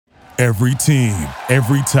Every team,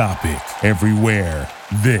 every topic, everywhere.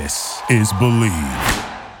 This is Believe.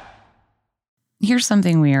 Here's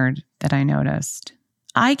something weird that I noticed.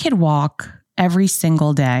 I could walk every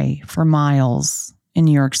single day for miles in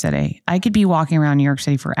New York City. I could be walking around New York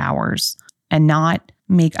City for hours and not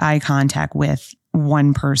make eye contact with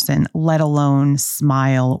one person, let alone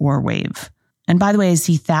smile or wave. And by the way, I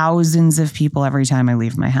see thousands of people every time I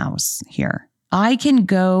leave my house here. I can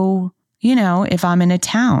go, if I'm in a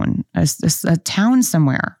town, a town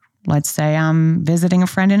somewhere. Let's say I'm visiting a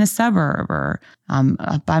friend in a suburb or I'm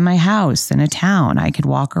up by my house in a town. I could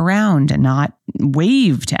walk around and not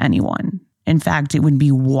wave to anyone. In fact, it would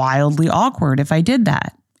be wildly awkward if I did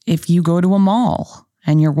that. If you go to a mall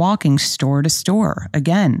and you're walking store to store,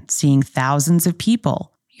 again, seeing thousands of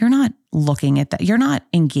people, you're not looking at that. You're not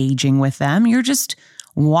engaging with them. You're just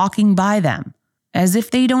walking by them as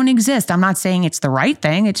if they don't exist. I'm not saying it's the right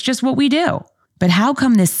thing. It's just what we do. But how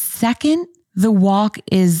come the second the walk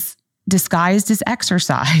is disguised as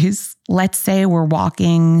exercise, let's say we're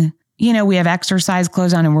walking, we have exercise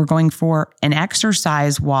clothes on and we're going for an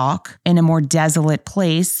exercise walk in a more desolate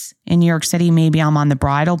place in New York City. Maybe I'm on the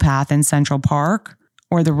Bridle Path in Central Park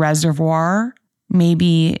or the Reservoir.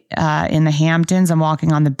 Maybe in the Hamptons, I'm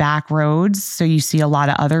walking on the back roads. So you see a lot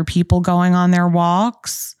of other people going on their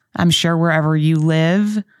walks. I'm sure wherever you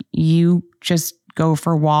live, you just go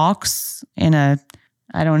for walks in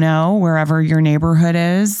wherever your neighborhood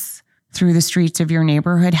is, through the streets of your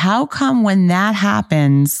neighborhood. How come when that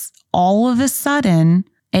happens, all of a sudden,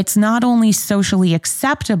 it's not only socially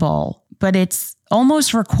acceptable, but it's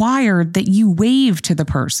almost required that you wave to the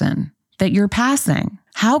person that you're passing?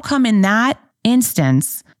 How come in that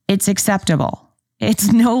instance, it's acceptable?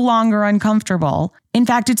 It's no longer uncomfortable. In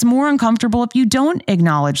fact, it's more uncomfortable if you don't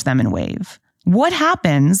acknowledge them and wave. What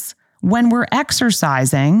happens when we're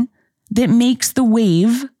exercising that makes the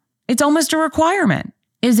wave, it's almost a requirement?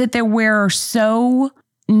 Is it that we're so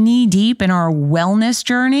knee deep in our wellness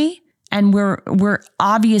journey and we're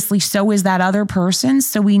obviously so is that other person,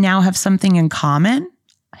 so we now have something in common?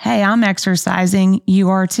 Hey, I'm exercising, you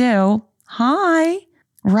are too. Hi.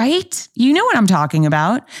 Right? You know what I'm talking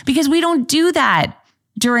about, because we don't do that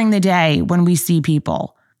during the day when we see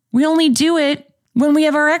people. We only do it when we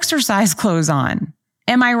have our exercise clothes on.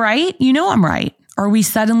 Am I right? You know I'm right. Are we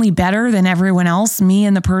suddenly better than everyone else, me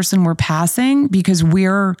and the person we're passing, because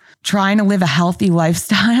we're trying to live a healthy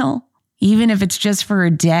lifestyle? Even if it's just for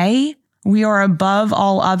a day, we are above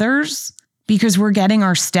all others because we're getting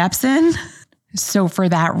our steps in. So for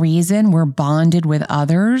that reason, we're bonded with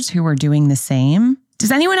others who are doing the same.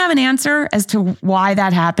 Does anyone have an answer as to why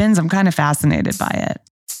that happens? I'm kind of fascinated by it.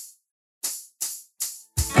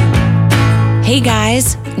 Hey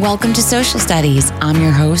guys, welcome to Social Studies. I'm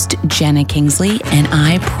your host, Jenna Kingsley, and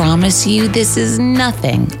I promise you this is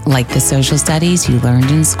nothing like the social studies you learned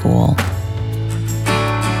in school.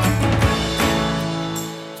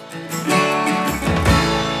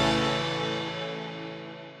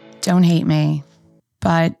 Don't hate me,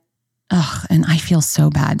 but and I feel so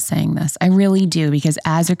bad saying this. I really do, because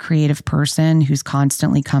as a creative person who's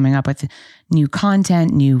constantly coming up with new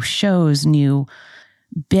content, new shows, new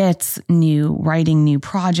bits, writing new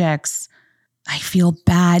projects, I feel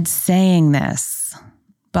bad saying this,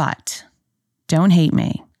 but don't hate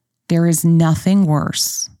me. There is nothing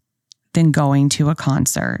worse than going to a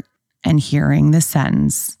concert and hearing the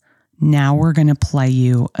sentence, "Now we're going to play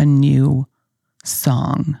you a new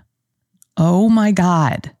song." Oh my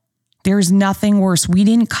God. There's nothing worse. We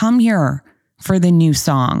didn't come here for the new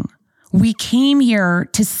song. We came here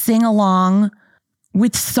to sing along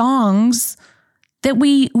with songs that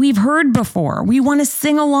we've heard before. We want to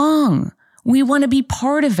sing along. We want to be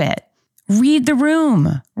part of it. Read the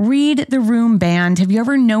Room. Read the Room band. Have you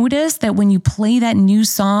ever noticed that when you play that new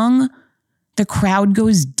song, the crowd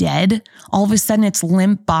goes dead? All of a sudden it's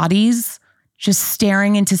limp bodies just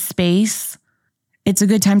staring into space. It's a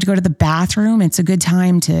good time to go to the bathroom. It's a good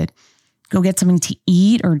time to go get something to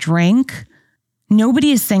eat or drink.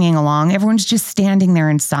 Nobody is singing along. Everyone's just standing there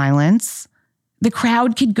in silence. The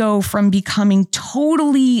crowd could go from becoming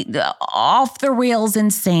totally off the rails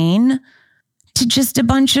insane to just a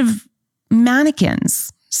bunch of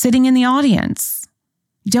mannequins sitting in the audience.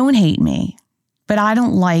 Don't hate me, but I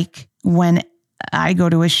don't like when I go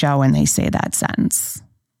to a show and they say that sentence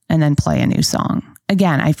and then play a new song.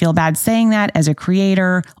 Again, I feel bad saying that as a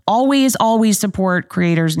creator. Always support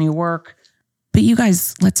creators' new work. But you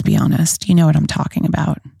guys, let's be honest. You know what I'm talking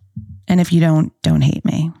about. And if you don't hate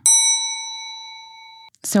me.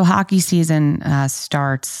 So hockey season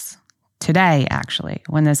starts today, actually,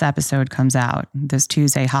 when this episode comes out. This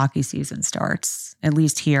Tuesday, hockey season starts. At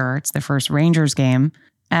least here, it's the first Rangers game.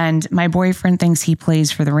 And my boyfriend thinks he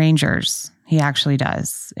plays for the Rangers. He actually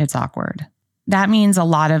does. It's awkward. That means a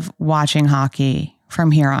lot of watching hockey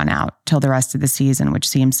from here on out till the rest of the season, which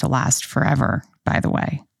seems to last forever, by the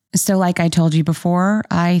way. So like I told you before,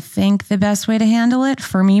 I think the best way to handle it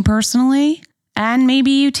for me personally, and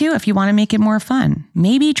maybe you too, if you want to make it more fun,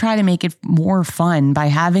 maybe try to make it more fun by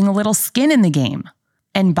having a little skin in the game.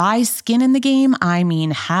 And by skin in the game, I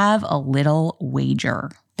mean have a little wager.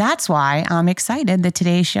 That's why I'm excited that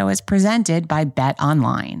today's show is presented by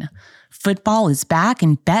BetOnline. Football is back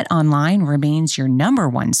and BetOnline remains your number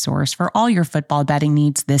one source for all your football betting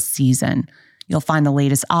needs this season. You'll find the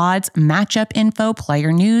latest odds, matchup info,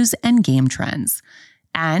 player news, and game trends.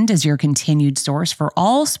 And as your continued source for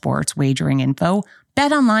all sports wagering info,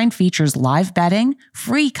 BetOnline features live betting,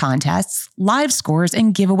 free contests, live scores,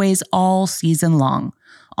 and giveaways all season long.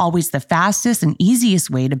 Always the fastest and easiest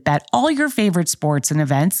way to bet all your favorite sports and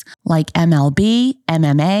events like MLB,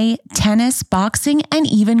 MMA, tennis, boxing, and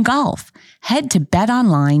even golf. Head to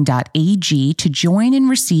betonline.ag to join and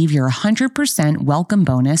receive your 100% welcome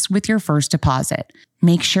bonus with your first deposit.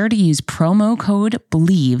 Make sure to use promo code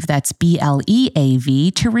BELIEVE, that's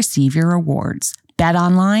BLEAV, to receive your rewards.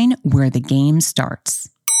 BetOnline, where the game starts.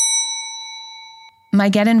 My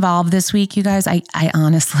get involved this week, you guys, I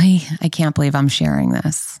honestly, I can't believe I'm sharing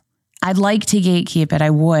this. I'd like to gatekeep it. I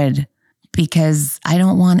would, because I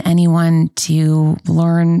don't want anyone to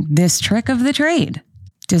learn this trick of the trade.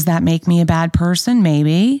 Does that make me a bad person?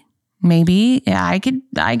 Maybe. Yeah, I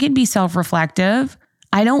could be self-reflective.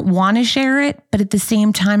 I don't want to share it, but at the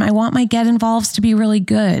same time, I want my get involveds to be really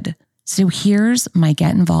good. So here's my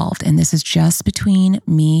get involved. And this is just between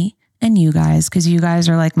me and you guys, because you guys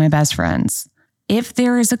are like my best friends. If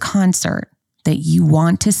there is a concert that you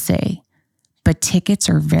want to see, but tickets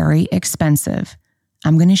are very expensive,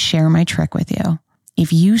 I'm going to share my trick with you.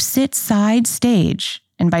 If you sit side stage,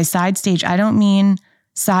 and by side stage, I don't mean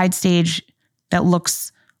side stage that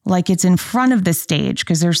looks like it's in front of the stage,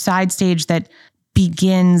 because there's side stage that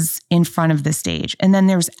begins in front of the stage. And then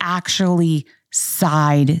there's actually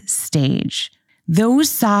side stage. Those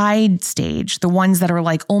side stage, the ones that are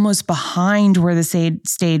like almost behind where the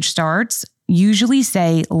stage starts, usually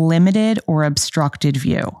say limited or obstructed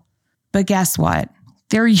view. But guess what?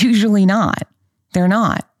 They're usually not. They're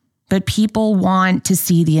not. But people want to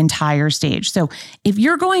see the entire stage. So if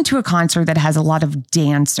you're going to a concert that has a lot of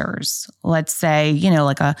dancers, let's say,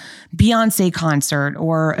 like a Beyonce concert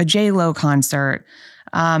or a J-Lo concert,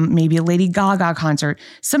 maybe a Lady Gaga concert,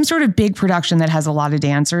 some sort of big production that has a lot of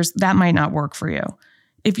dancers, that might not work for you.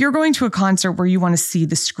 If you're going to a concert where you want to see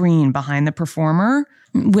the screen behind the performer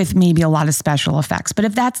with maybe a lot of special effects, but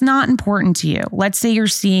if that's not important to you, let's say you're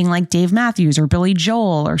seeing like Dave Matthews or Billy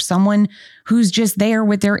Joel or someone who's just there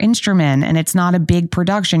with their instrument and it's not a big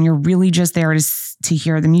production, you're really just there to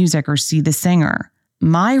hear the music or see the singer.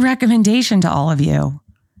 My recommendation to all of you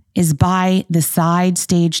is buy the side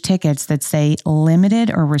stage tickets that say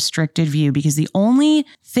limited or restricted view, because the only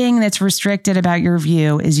thing that's restricted about your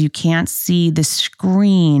view is you can't see the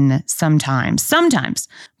screen sometimes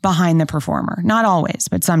behind the performer. Not always,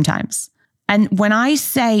 but sometimes. And when I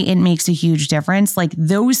say it makes a huge difference, like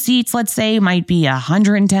those seats, let's say, might be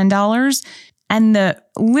 $110, and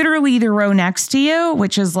literally the row next to you,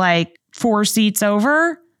 which is like 4 seats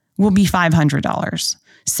over, will be $500.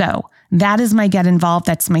 So that is my get involved.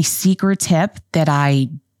 That's my secret tip that I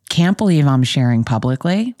can't believe I'm sharing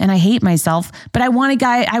publicly. And I hate myself, but I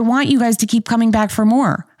want you guys to keep coming back for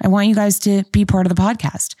more. I want you guys to be part of the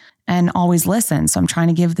podcast and always listen. So I'm trying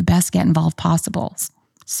to give the best get involved possible.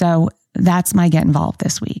 So that's my get involved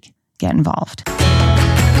this week. Get involved.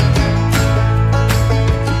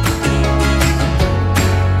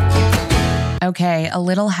 Okay, a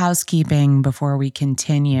little housekeeping before we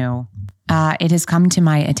continue. It has come to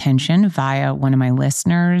my attention via one of my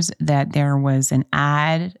listeners that there was an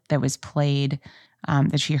ad that was played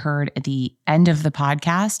that she heard at the end of the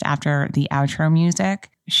podcast after the outro music.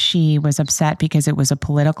 She was upset because it was a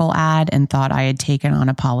political ad and thought I had taken on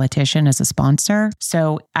a politician as a sponsor.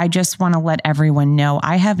 So I just want to let everyone know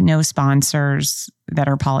I have no sponsors that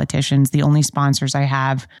are politicians. The only sponsors I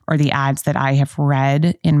have are the ads that I have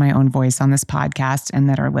read in my own voice on this podcast and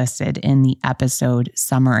that are listed in the episode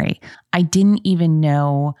summary. I didn't even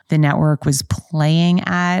know the network was playing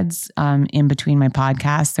ads in between my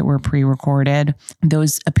podcasts that were pre-recorded.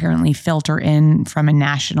 Those apparently filter in from a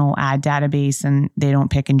national ad database and they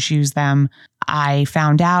don't pick and choose them. I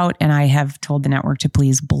found out, and I have told the network to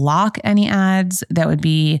please block any ads that would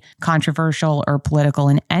be controversial or political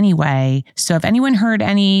in any way. So if anyone heard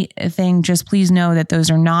anything, just please know that those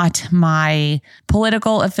are not my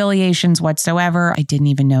political affiliations whatsoever. I didn't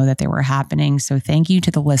even know that they were happening. So thank you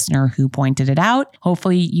to the listener who pointed it out.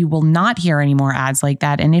 Hopefully you will not hear any more ads like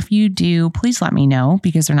that. And if you do, please let me know,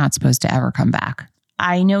 because they're not supposed to ever come back.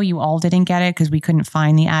 I know you all didn't get it because we couldn't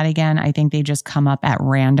find the ad again. I think they just come up at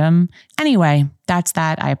random. Anyway, that's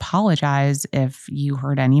that. I apologize if you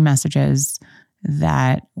heard any messages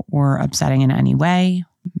that were upsetting in any way.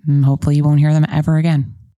 Hopefully you won't hear them ever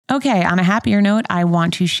again. Okay, on a happier note, I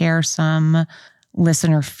want to share some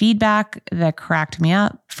listener feedback that cracked me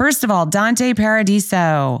up. First of all, Dante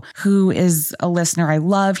Paradiso, who is a listener I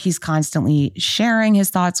love. He's constantly sharing his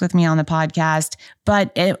thoughts with me on the podcast.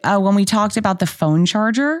 But when we talked about the phone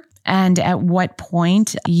charger and at what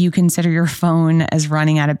point you consider your phone as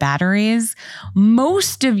running out of batteries,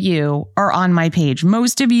 most of you are on my page.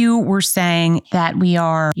 Most of you were saying that we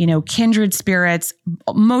are, kindred spirits.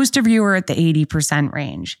 Most of you are at the 80%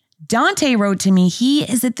 range. Dante wrote to me, he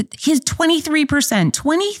is at his 23%.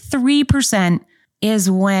 23% is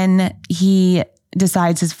when he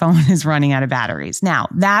decides his phone is running out of batteries. Now,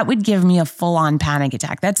 that would give me a full-on panic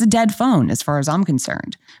attack. That's a dead phone as far as I'm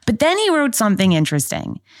concerned. But then he wrote something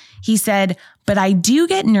interesting. He said, but I do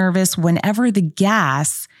get nervous whenever the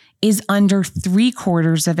gas is under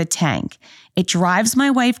 3/4 of a tank. It drives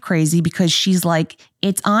my wife crazy because she's like,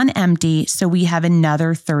 it's on empty, so we have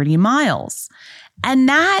another 30 miles. And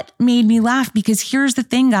that made me laugh because here's the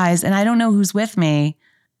thing, guys, and I don't know who's with me,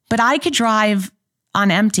 but I could drive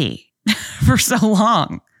on empty for so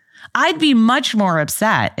long. I'd be much more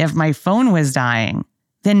upset if my phone was dying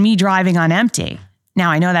than me driving on empty.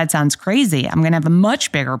 Now, I know that sounds crazy. I'm going to have a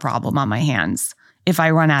much bigger problem on my hands if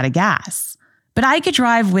I run out of gas. But I could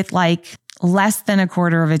drive with like less than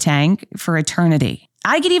 1/4 of a tank for eternity.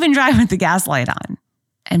 I could even drive with the gas light on.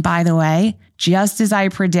 And by the way, just as I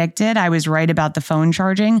predicted, I was right about the phone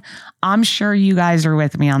charging. I'm sure you guys are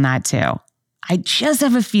with me on that too. I just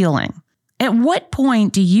have a feeling. At what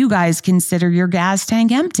point do you guys consider your gas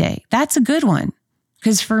tank empty? That's a good one.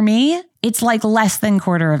 Because for me, it's like less than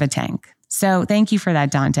 1/4 of a tank. So thank you for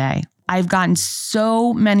that, Dante. I've gotten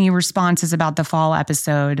so many responses about the fall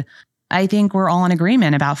episode. I think we're all in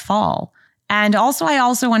agreement about fall. And I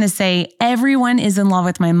also want to say everyone is in love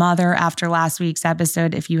with my mother after last week's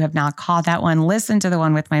episode. If you have not caught that one, listen to the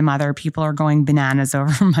one with my mother. People are going bananas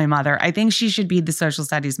over my mother. I think she should be the social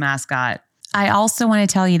studies mascot. I also want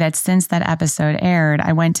to tell you that since that episode aired,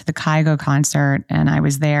 I went to the Kygo concert and I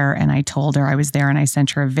was there and I told her I was there and I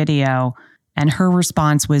sent her a video. And her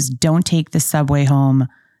response was, don't take the subway home.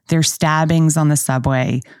 There's stabbings on the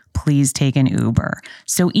subway. Please take an Uber.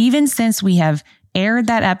 So even since we have aired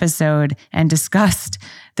that episode and discussed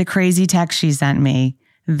the crazy text she sent me,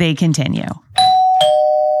 they continue.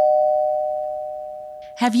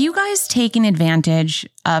 Have you guys taken advantage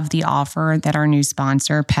of the offer that our new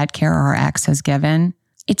sponsor, PetCareRx, has given?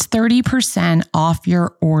 It's 30% off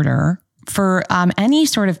your order for any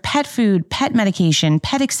sort of pet food, pet medication,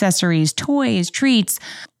 pet accessories, toys, treats,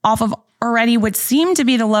 off of already what seem to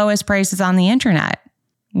be the lowest prices on the internet.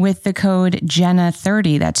 With the code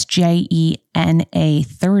JENNA30, that's JENA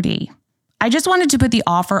 30. I just wanted to put the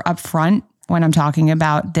offer up front when I'm talking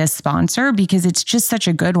about this sponsor because it's just such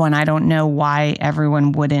a good one. I don't know why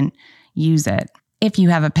everyone wouldn't use it. If you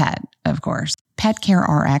have a pet, of course.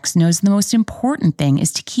 PetCareRx knows the most important thing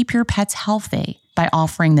is to keep your pets healthy by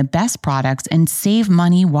offering the best products and save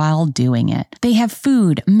money while doing it. They have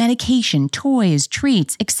food, medication, toys,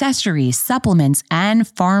 treats, accessories, supplements, and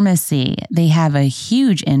pharmacy. They have a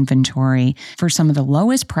huge inventory for some of the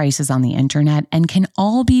lowest prices on the internet and can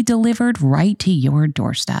all be delivered right to your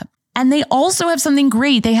doorstep. And they also have something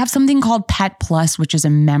great. They have something called Pet Plus, which is a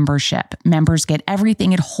membership. Members get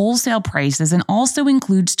everything at wholesale prices and also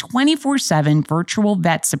includes 24/7 virtual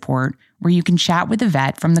vet support where you can chat with a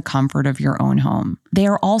vet from the comfort of your own home. They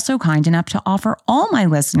are also kind enough to offer all my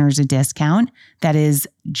listeners a discount that is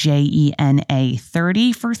JENA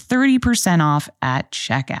 30 for 30% off at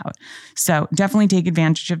checkout. So definitely take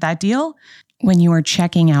advantage of that deal when you are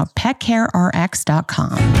checking out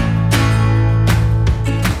petcarerx.com.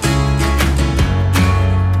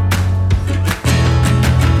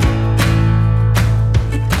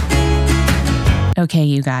 Okay,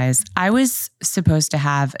 you guys, I was supposed to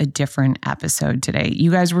have a different episode today.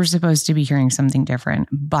 You guys were supposed to be hearing something different,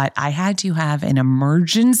 but I had to have an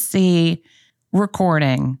emergency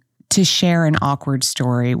recording to share an awkward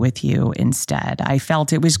story with you instead. I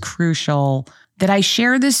felt it was crucial that I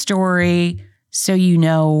share this story so you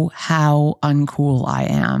know how uncool I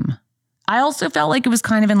am. I also felt like it was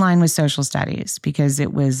kind of in line with social studies because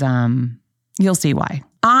it was, you'll see why.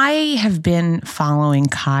 I have been following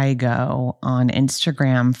Kygo on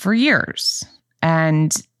Instagram for years.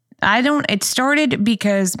 And it started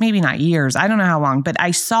because maybe not years, I don't know how long, but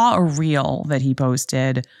I saw a reel that he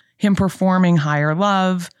posted, him performing Higher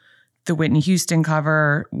Love, the Whitney Houston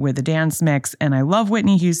cover with a dance mix. And I love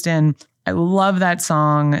Whitney Houston. I love that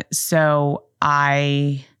song. So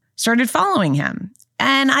I started following him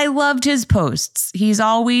and I loved his posts. He's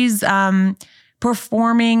always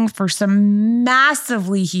performing for some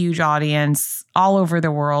massively huge audience all over the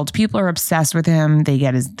world. People are obsessed with him. They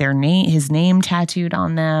get his name tattooed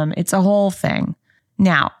on them. It's a whole thing.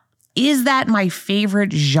 Now, is that my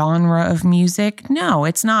favorite genre of music? No,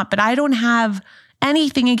 it's not. But I don't have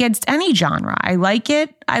anything against any genre. I like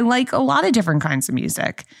it. I like a lot of different kinds of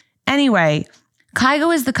music. Anyway,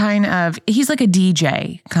 Kygo is he's like a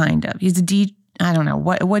DJ, kind of. He's a DJ. I don't know,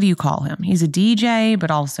 what do you call him? He's a DJ, but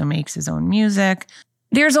also makes his own music.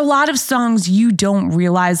 There's a lot of songs you don't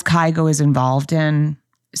realize Kygo is involved in.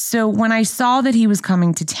 So when I saw that he was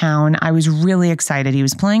coming to town, I was really excited. He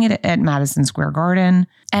was playing it at Madison Square Garden.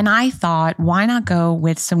 And I thought, why not go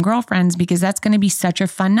with some girlfriends? Because that's going to be such a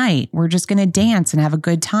fun night. We're just going to dance and have a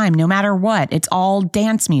good time, no matter what. It's all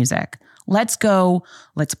dance music. Let's go.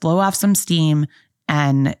 Let's blow off some steam.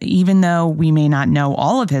 And even though we may not know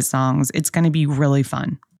all of his songs, it's going to be really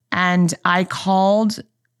fun. And I called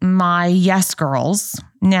my Yes Girls.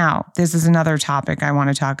 Now, this is another topic I want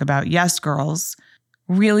to talk about. Yes Girls.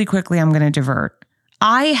 Really quickly, I'm going to divert.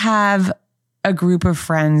 I have a group of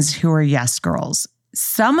friends who are Yes Girls.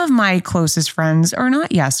 Some of my closest friends are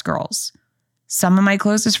not Yes Girls. Some of my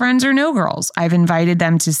closest friends are No Girls. I've invited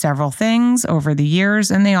them to several things over the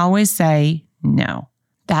years, and they always say no.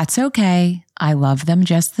 That's okay. I love them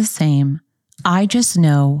just the same. I just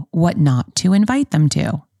know what not to invite them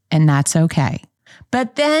to, and that's okay.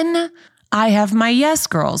 But then I have my Yes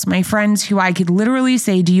Girls, my friends who I could literally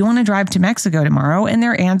say, do you want to drive to Mexico tomorrow? And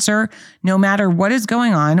their answer, no matter what is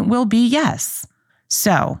going on, will be yes.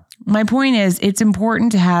 So my point is, it's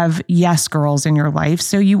important to have Yes Girls in your life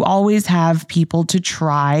so you always have people to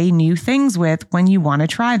try new things with when you want to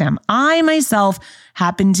try them. I myself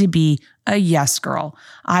happen to be a Yes Girl.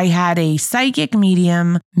 I had a psychic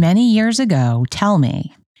medium many years ago tell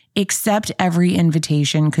me, accept every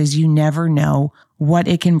invitation because you never know what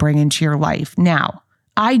it can bring into your life. Now,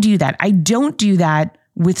 I do that. I don't do that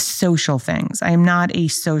with social things. I am not a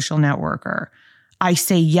social networker. I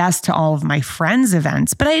say yes to all of my friends'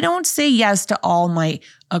 events, but I don't say yes to all my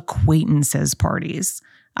acquaintances' parties.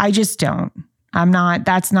 I just don't.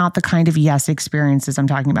 That's not the kind of yes experiences I'm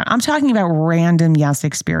talking about. I'm talking about random yes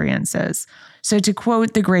experiences. So to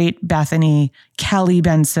quote the great Bethany Kelly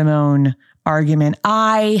Ben-Simone argument,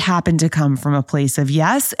 I happen to come from a place of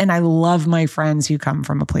yes, and I love my friends who come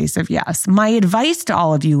from a place of yes. My advice to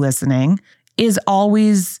all of you listening is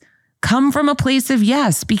always come from a place of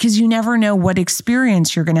yes, because you never know what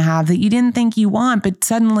experience you're going to have that you didn't think you want, but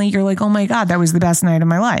suddenly you're like, oh my God, that was the best night of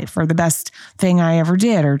my life, or the best thing I ever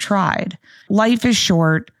did or tried. Life is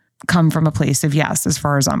short. Come from a place of yes, as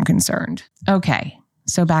far as I'm concerned. Okay,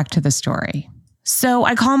 so back to the story. So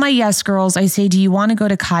I call my Yes Girls. I say, do you want to go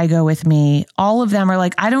to Kygo with me? All of them are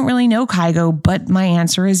like, I don't really know Kygo, but my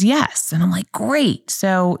answer is yes. And I'm like, great.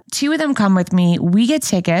 So 2 of them come with me. We get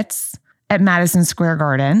tickets at Madison Square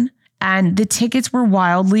Garden. And the tickets were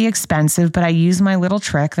wildly expensive, but I used my little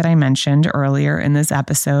trick that I mentioned earlier in this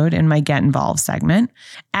episode in my Get Involved segment.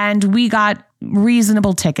 And we got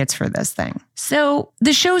reasonable tickets for this thing. So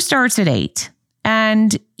the show starts at 8,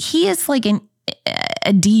 and he is like a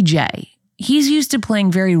DJ. He's used to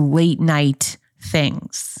playing very late night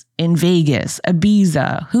things in Vegas,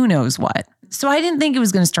 Ibiza, who knows what. So I didn't think it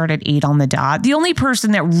was going to start at 8 on the dot. The only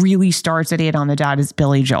person that really starts at 8 on the dot is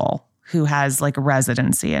Billy Joel, who has like a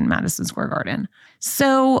residency in Madison Square Garden.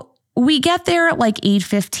 So we get there at like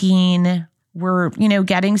 8:15. We're,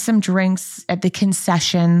 getting some drinks at the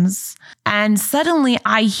concessions. And suddenly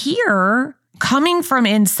I hear, coming from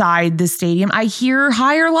inside the stadium, I hear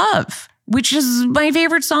Higher Love, which is my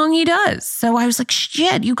favorite song he does. So I was like,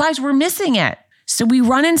 shit, you guys were missing it. So we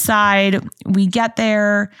run inside, we get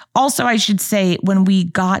there. Also, I should say, when we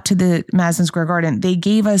got to the Madison Square Garden, they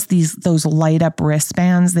gave us those light up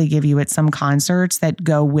wristbands they give you at some concerts that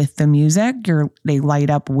go with the music. They light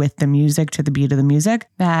up with the music to the beat of the music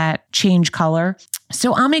that change color.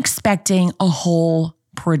 So I'm expecting a whole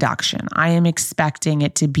production. I am expecting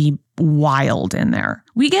it to be wild in there.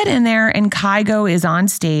 We get in there and Kygo is on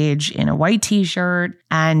stage in a white t-shirt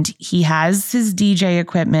and he has his DJ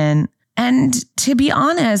equipment. And to be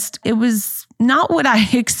honest, it was not what I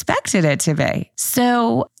expected it to be.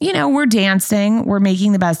 So, we're dancing, we're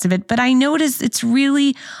making the best of it. But I noticed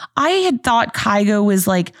I had thought Kygo was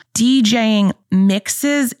like DJing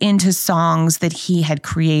mixes into songs that he had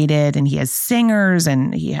created, and he has singers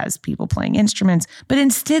and he has people playing instruments. But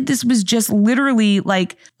instead, this was just literally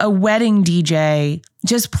like a wedding DJ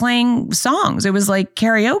just playing songs. It was like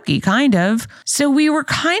karaoke, kind of. So we were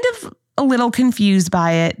kind of a little confused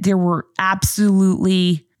by it. There were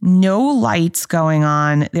absolutely no lights going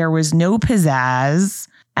on. There was no pizzazz.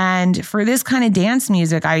 And for this kind of dance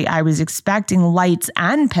music, I was expecting lights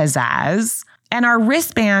and pizzazz. And our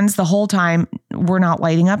wristbands the whole time were not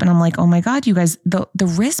lighting up. And I'm like, oh my God, you guys, the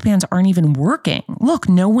wristbands aren't even working. Look,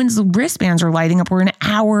 no one's wristbands are lighting up. We're an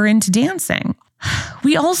hour into dancing.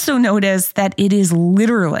 We also noticed that it is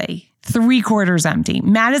literally 3/4 empty.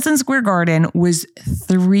 Madison Square Garden was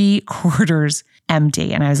 3/4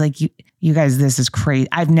 empty. And I was like, you guys, this is crazy.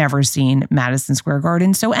 I've never seen Madison Square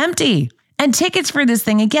Garden so empty. And tickets for this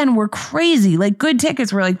thing, again, were crazy. Like good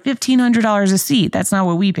tickets were like $1,500 a seat. That's not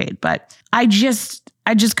what we paid, but I just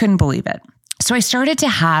couldn't believe it. So I started to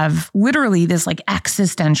have literally this like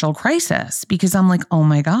existential crisis because I'm like, oh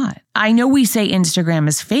my God. I know we say Instagram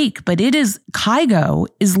is fake, but Kygo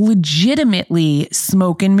is legitimately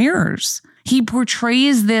smoke and mirrors. He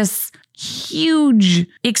portrays this huge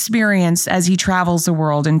experience as he travels the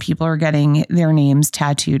world and people are getting their names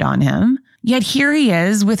tattooed on him. Yet here he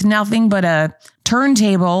is with nothing but a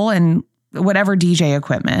turntable and whatever DJ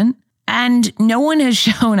equipment. And no one has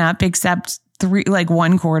shown up except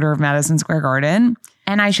 1/4 of Madison Square Garden.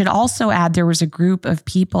 And I should also add, there was a group of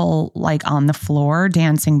people like on the floor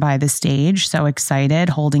dancing by the stage, so excited,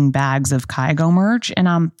 holding bags of Kygo merch. And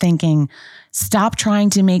I'm thinking, stop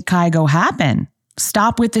trying to make Kygo happen.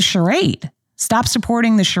 Stop with the charade. Stop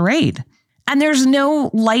supporting the charade. And there's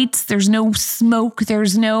no lights, there's no smoke,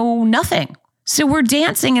 there's no nothing. So we're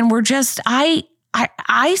dancing and we're just, I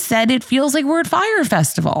said it feels like we're at Fyre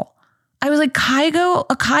Festival. I was like, a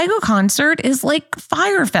Kygo concert is like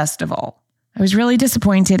Fyre Festival. I was really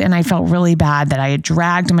disappointed and I felt really bad that I had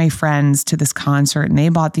dragged my friends to this concert and they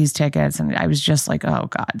bought these tickets and I was just like, oh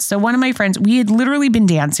God. So one of my friends, we had literally been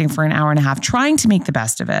dancing for an hour and a half trying to make the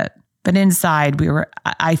best of it. But inside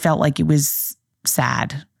I felt like it was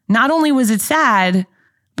sad. Not only was it sad,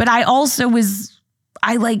 but I also was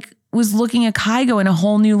looking at Kygo in a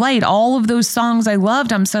whole new light. All of those songs I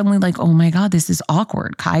loved, I'm suddenly like, oh my God, this is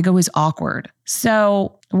awkward. Kygo is awkward.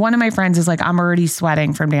 So one of my friends is like, I'm already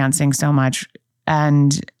sweating from dancing so much.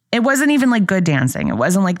 And it wasn't even like good dancing. It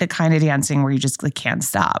wasn't like the kind of dancing where you just like can't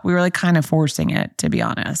stop. We were like kind of forcing it, to be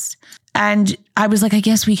honest. And I was like, I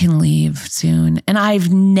guess we can leave soon. And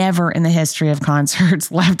I've never in the history of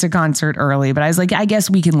concerts left a concert early, but I was like, I guess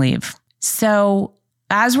we can leave. So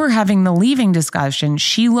as we're having the leaving discussion,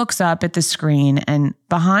 she looks up at the screen and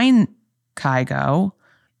behind Kygo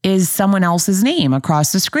is someone else's name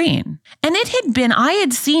across the screen. And I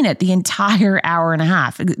had seen it the entire hour and a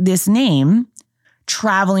half, this name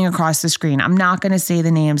traveling across the screen. I'm not going to say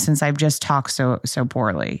the name since I've just talked so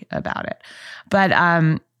poorly about it. But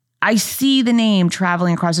I see the name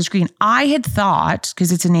traveling across the screen. I had thought,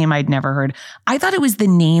 because it's a name I'd never heard, I thought it was the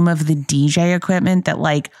name of the DJ equipment that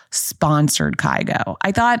like sponsored Kygo.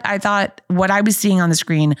 I thought what I was seeing on the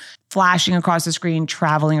screen, flashing across the screen,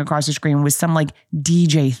 traveling across the screen was some like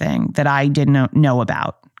DJ thing that I didn't know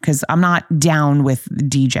about because I'm not down with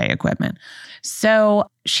DJ equipment. So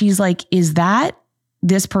she's like, is that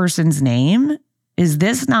this person's name? Is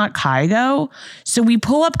this not Kygo? So we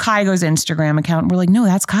pull up Kygo's Instagram account and we're like, no,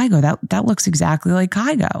 that's Kygo. That looks exactly like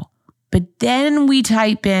Kygo. But then we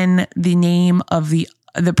type in the name of the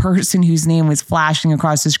person whose name was flashing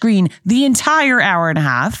across the screen the entire hour and a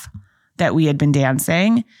half that we had been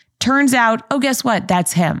dancing. Turns out, oh, guess what?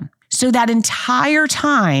 That's him. So that entire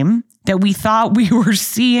time that we thought we were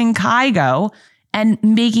seeing Kygo and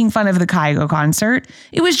making fun of the Kygo concert,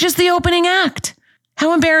 it was just the opening act.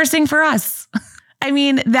 How embarrassing for us. I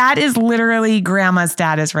mean, that is literally grandma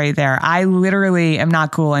status right there. I literally am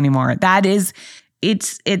not cool anymore. That is,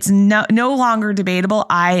 it's no longer debatable.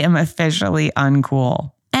 I am officially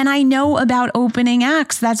uncool. And I know about opening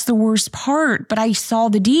acts. That's the worst part. But I saw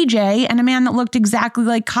the DJ and a man that looked exactly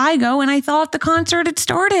like Kygo, and I thought the concert had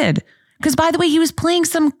started. Because by the way, he was playing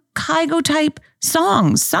some Kygo type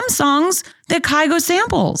songs, some songs that Kygo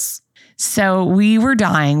samples. So we were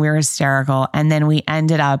dying. We were hysterical. And then we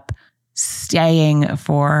ended up staying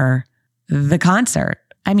for the concert.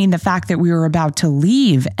 I mean, the fact that we were about to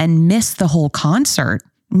leave and miss the whole concert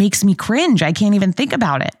makes me cringe. I can't even think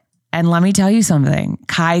about it. And let me tell you something.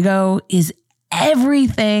 Kygo is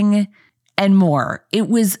everything and more. It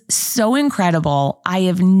was so incredible. I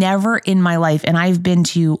have never in my life, and I've been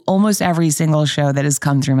to almost every single show that has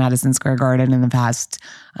come through Madison Square Garden in the past,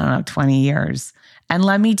 20 years. And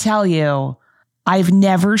let me tell you, I've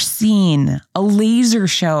never seen a laser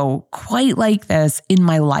show quite like this in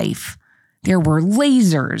my life. There were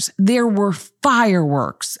lasers, there were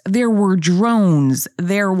fireworks, there were drones,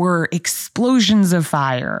 there were explosions of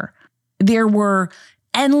fire. There were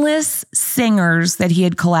endless singers that he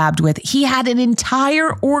had collabed with. He had an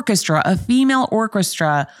entire orchestra, a female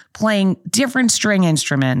orchestra, playing different string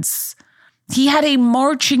instruments. He had a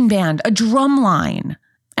marching band, a drum line.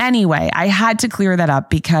 Anyway, I had to clear that up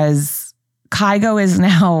because Kygo is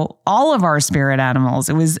now all of our spirit animals.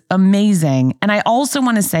 It was amazing. And I also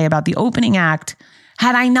want to say about the opening act,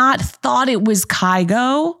 had I not thought it was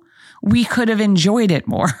Kygo, we could have enjoyed it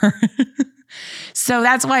more. So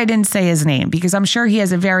that's why I didn't say his name, because I'm sure he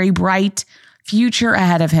has a very bright future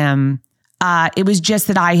ahead of him. It was just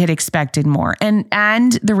that I had expected more.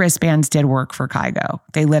 And the wristbands did work for Kygo.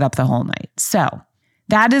 They lit up the whole night. So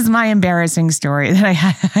that is my embarrassing story that I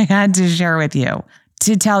had to share with you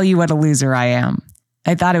to tell you what a loser I am.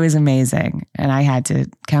 I thought it was amazing, and I had to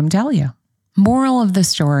come tell you. Moral of the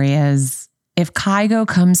story is, if Kygo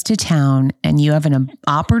comes to town and you have an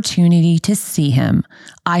opportunity to see him,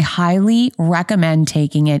 I highly recommend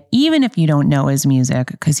taking it, even if you don't know his music,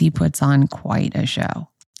 because he puts on quite a show.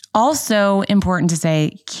 Also important to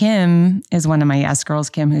say, Kim is one of my yes girls,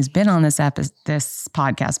 Kim, who's been on this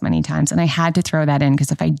podcast many times. And I had to throw that in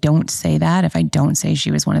because if I don't say that, if I don't say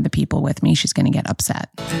she was one of the people with me, she's going to get upset.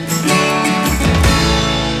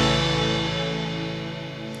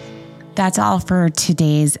 That's all for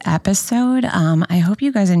today's episode. I hope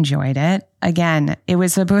you guys enjoyed it. Again, it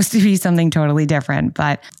was supposed to be something totally different,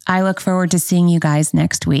 but I look forward to seeing you guys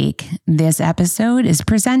next week. This episode is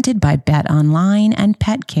presented by BetOnline and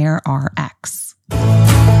PetCareRx.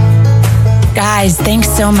 Guys, thanks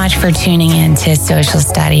so much for tuning in to Social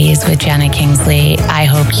Studies with Jenna Kingsley. I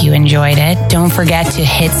hope you enjoyed it. Don't forget to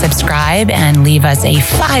hit subscribe and leave us a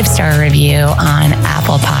 5-star review on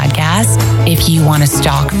Apple Podcasts. If you want to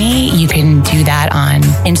stalk me, you can do that on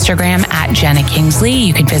Instagram at Jenna Kingsley.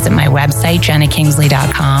 You can visit my website,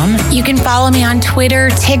 jennakingsley.com. You can follow me on Twitter,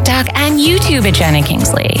 TikTok, and YouTube at Jenna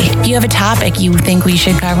Kingsley. If you have a topic you think we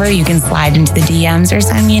should cover, you can slide into the DMs or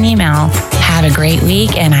send me an email. Have a great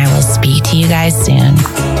week, and I will speak to you guys soon.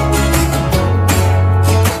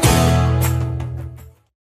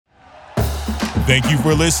 Thank you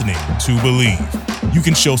for listening to Believe. You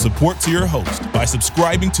can show support to your host by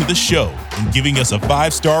subscribing to the show and giving us a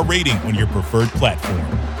 5-star rating on your preferred platform.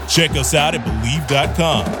 Check us out at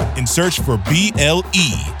Believe.com and search for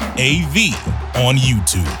BLEAV on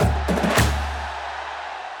YouTube.